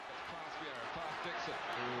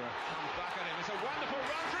Comes back at him. It's a wonderful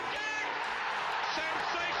run from Giggs!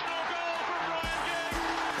 Sensational goal from Ryan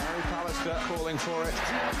Giggs! Gary Pallister calling for it.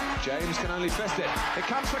 James can only fist it. It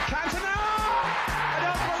comes for Cantona! I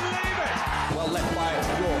don't believe it! Well left by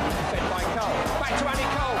York, fed by Cole. Back to Andy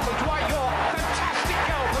Cole from Dwight York. Fantastic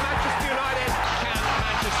goal for Manchester United. Can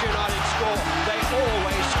Manchester United score? They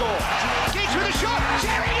always score. Giggs with a shot.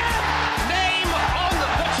 Sheringham! Name on the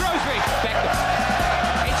trophy.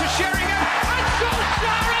 Beckham. Into Sheringham. And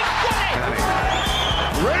Solskjaer has won it!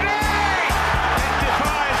 Ready! It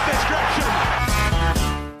defies description.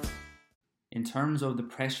 In terms of the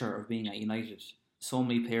pressure of being at United, so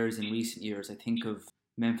many players in recent years, I think of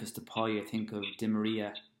Memphis Depay, I think of Di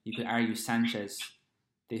Maria, you could argue Sanchez,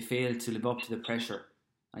 they failed to live up to the pressure.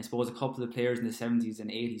 I suppose a couple of the players in the 70s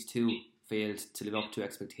and 80s too failed to live up to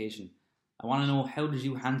expectation. I want to know, how did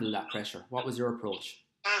you handle that pressure? What was your approach?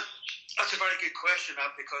 That's a very good question,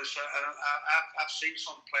 because I've seen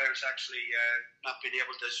some players actually not being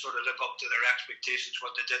able to sort of live up to their expectations,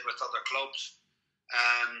 what they did with other clubs.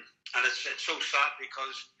 And it's so sad,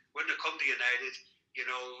 because when they come to United, you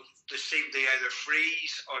know, they seem to either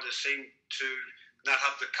freeze or they seem to not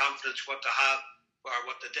have the confidence what they have or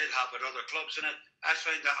what they did have at other clubs. And I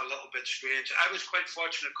find that a little bit strange. I was quite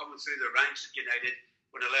fortunate coming through the ranks at United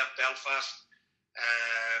when I left Belfast,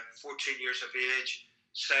 14 years of age,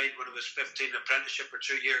 signed when I was 15, apprenticeship for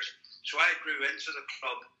 2 years. So I grew into the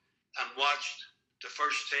club and watched the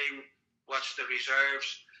first team, watched the reserves,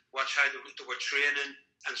 watched how they were training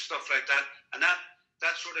and stuff like that. And that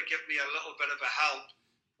sort of gave me a little bit of a help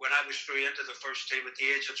when I was through into the first team at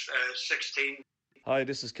the age of 16. Hi,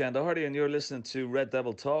 this is Ken Doherty, and you're listening to Red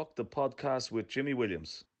Devil Talk, the podcast with Jimmy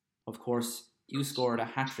Williams. Of course, you scored a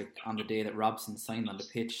hat-trick on the day that Robson signed on the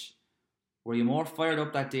pitch. Were you more fired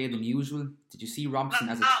up that day than usual? Did you see Robson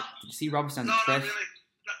as a threat?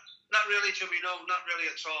 Not really, Jimmy. No, not really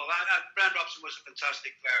at all. Brian Robson was a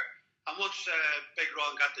fantastic player. And once Big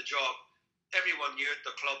Ron got the job, everyone knew at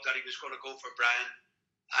the club that he was going to go for Brian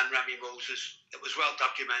and Remy Moses. It was well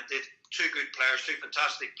documented. Two good players, two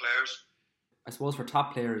fantastic players. I suppose for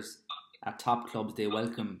top players at top clubs, they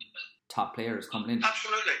welcome top players coming in.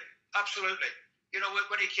 Absolutely. You know,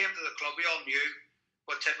 when he came to the club, we all knew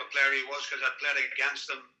what type of player he was, because I'd played against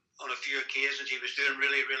him on a few occasions. He was doing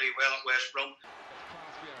really, really well at West Brom.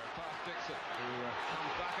 Past Dixon, who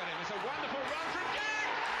comes back at him. It's a wonderful run from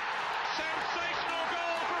Giggs! Sensational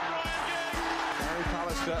goal from Ryan Giggs! Gary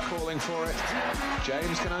Pallister calling for it.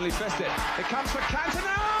 James can only fist it. It comes for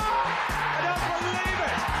Cantona! I don't believe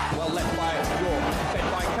it! Well left by